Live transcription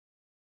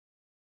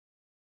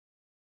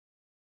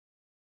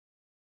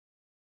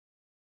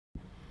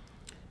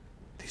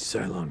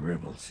Cylon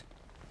rebels.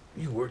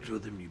 You worked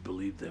with them, you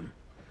believed them.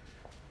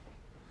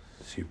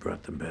 So you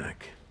brought them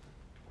back.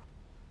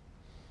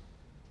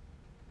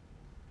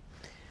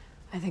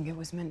 I think it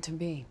was meant to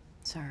be,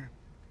 sir.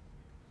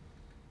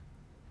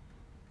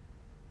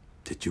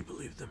 Did you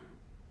believe them?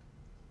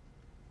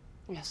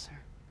 Yes, sir.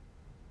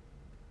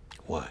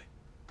 Why?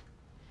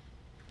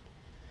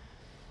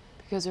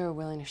 Because they were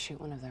willing to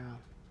shoot one of their own,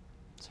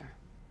 sir.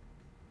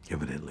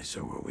 Evidently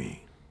so were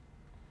we.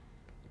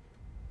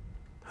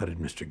 How did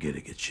Mr.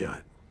 Gedde get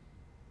shot?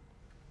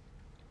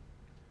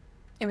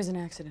 It was an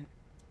accident,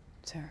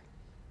 sir.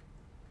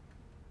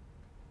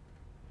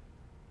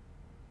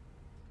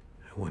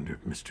 I wonder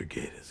if Mr.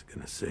 Gedde is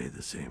gonna say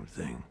the same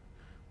thing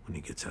when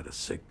he gets out of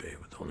sickbay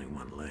with only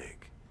one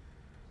leg.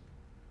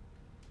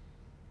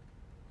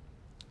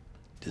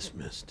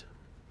 Dismissed.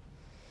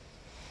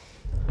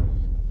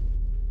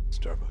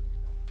 Starbuck.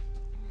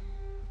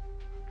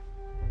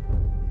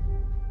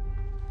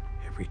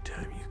 Every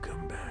time you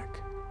come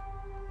back,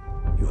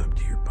 you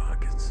empty your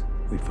pockets.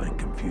 We find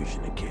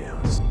confusion and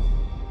chaos.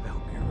 I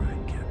hope you're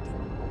right, Captain.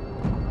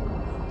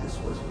 This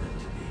wasn't meant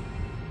to be.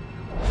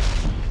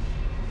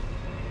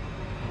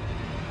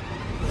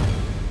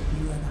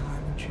 You are the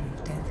harbinger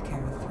of death,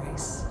 Karl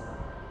Thrace.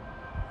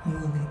 You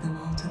will lead them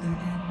all to their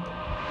end.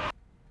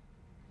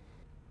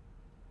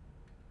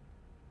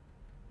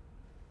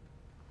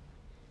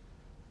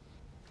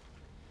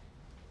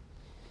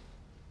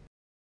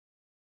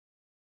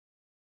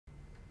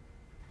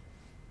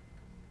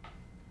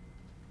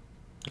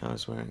 I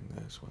was wearing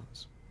those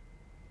ones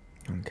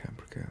on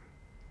Caprica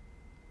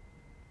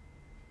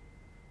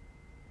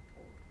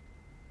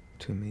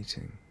to a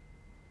meeting,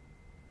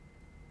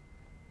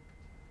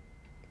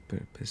 but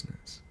a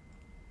business.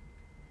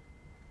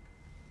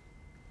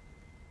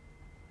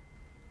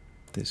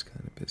 This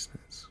kind of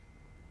business.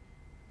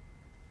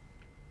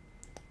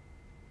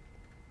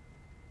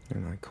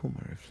 And I caught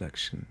my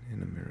reflection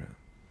in a mirror.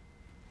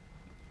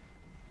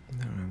 And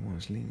there I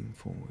was, leaning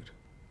forward.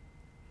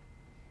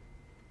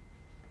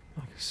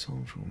 Like a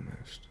soldier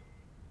almost.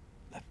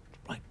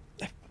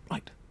 Left,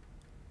 right.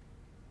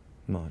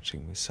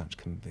 Marching with such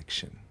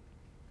conviction,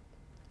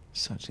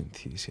 such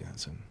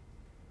enthusiasm,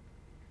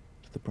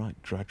 to the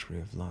bright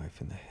drudgery of life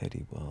in the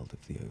heady world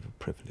of the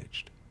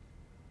overprivileged.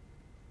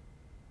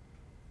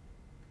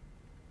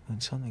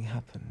 And something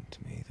happened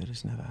to me that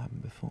has never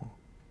happened before.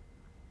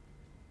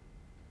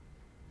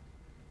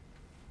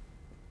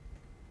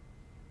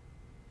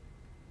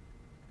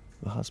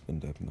 The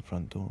husband opened the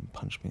front door and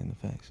punched me in the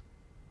face.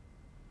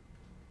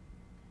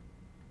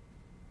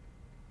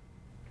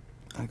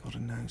 I got a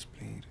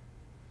nosebleed.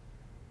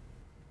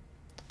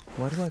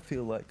 Why do I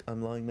feel like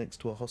I'm lying next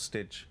to a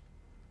hostage?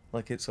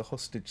 Like it's a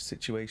hostage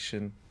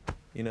situation,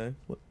 you know?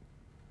 What?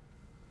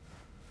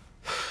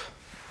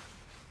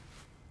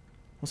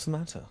 What's the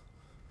matter?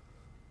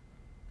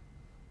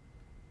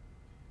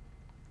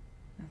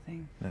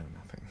 Nothing. No,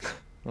 nothing.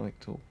 Not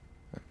at all.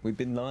 We've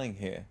been lying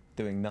here,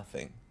 doing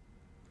nothing.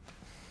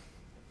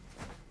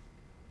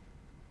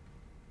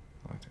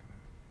 I don't know.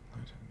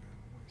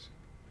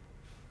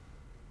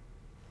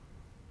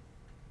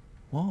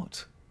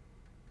 What?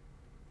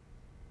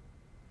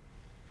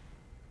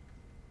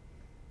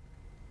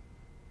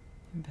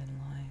 I've been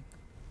lying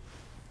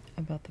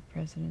about the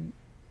president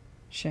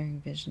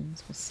sharing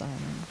visions with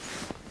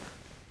silence.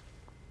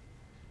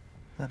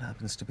 That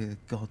happens to be the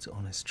God's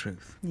honest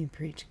truth. You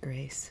preach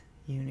grace,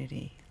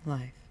 unity,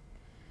 life,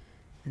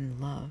 and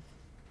love.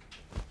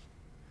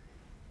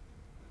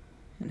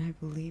 And I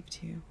believed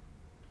you.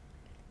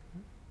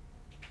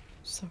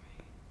 Sorry.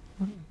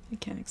 I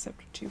can't accept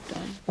what you've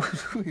done.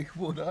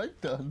 What I've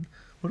done?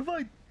 What have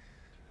I...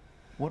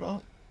 What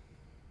are...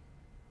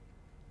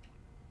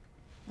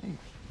 Hey.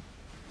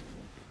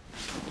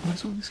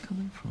 Where's all this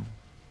coming from?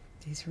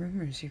 These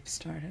rumors you've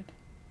started.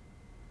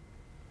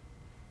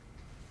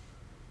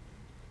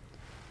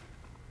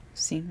 I've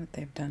seen what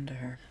they've done to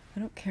her.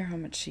 I don't care how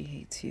much she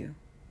hates you.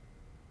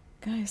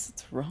 Guys,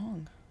 it's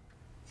wrong.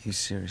 You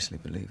seriously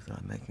believe that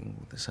I'm making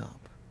all this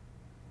up?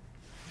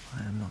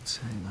 I am not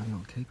saying I'm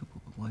not capable,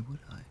 but why would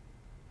I?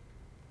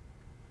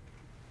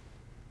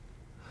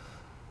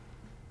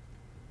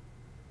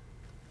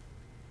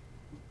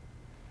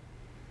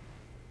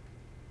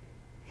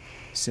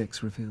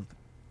 Six revealed them.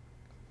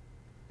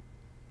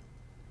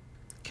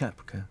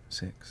 Caprica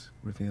 6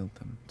 revealed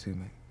them to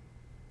me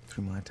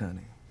through my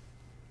attorney.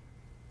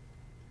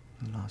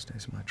 In the last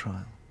days of my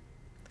trial,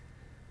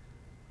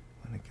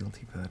 when a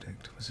guilty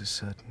verdict was a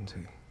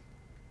certainty.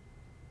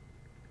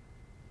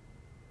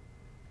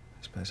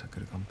 I suppose I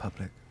could have gone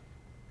public,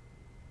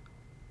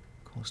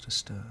 caused a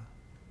stir,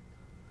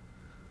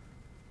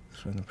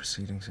 thrown the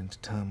proceedings into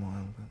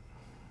turmoil, but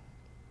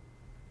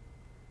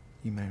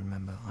you may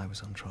remember I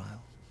was on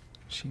trial.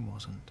 She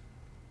wasn't.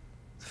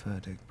 The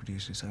verdict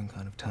produced its own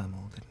kind of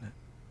turmoil, didn't it?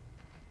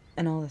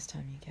 And all this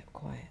time you kept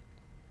quiet.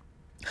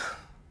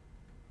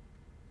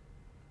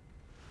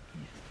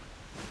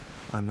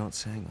 I'm not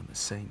saying I'm a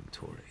saint,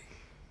 Tori.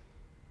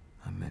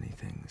 I'm many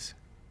things.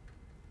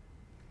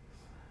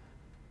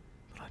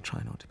 But I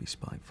try not to be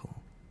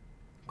spiteful.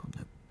 Got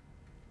no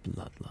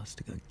bloodlust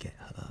to go get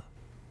her.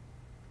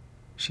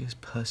 She has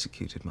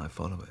persecuted my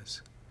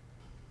followers.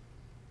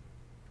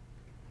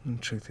 And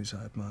the truth is,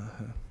 I admire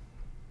her.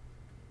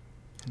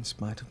 In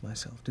spite of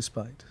myself,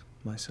 despite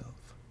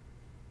myself.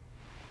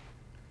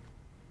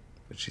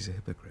 But she's a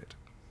hypocrite.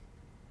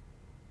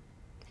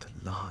 The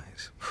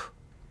lies.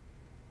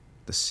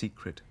 The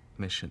secret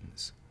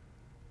missions.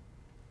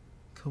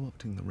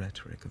 Co-opting the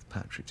rhetoric of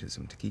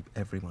patriotism to keep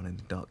everyone in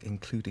the dark,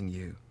 including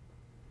you.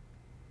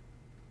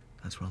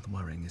 That's rather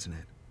worrying, isn't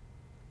it?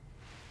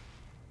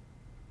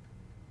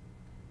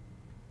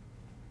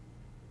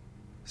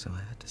 So I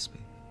had to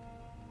speak.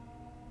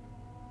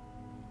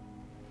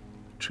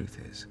 The truth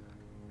is,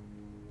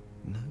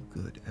 no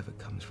good ever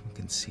comes from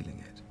concealing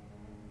it.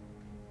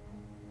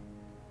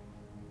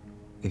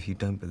 If you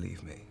don't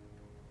believe me,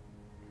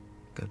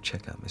 go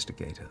check out Mr.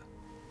 Gator.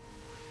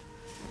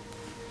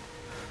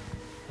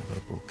 I've got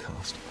a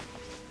broadcast.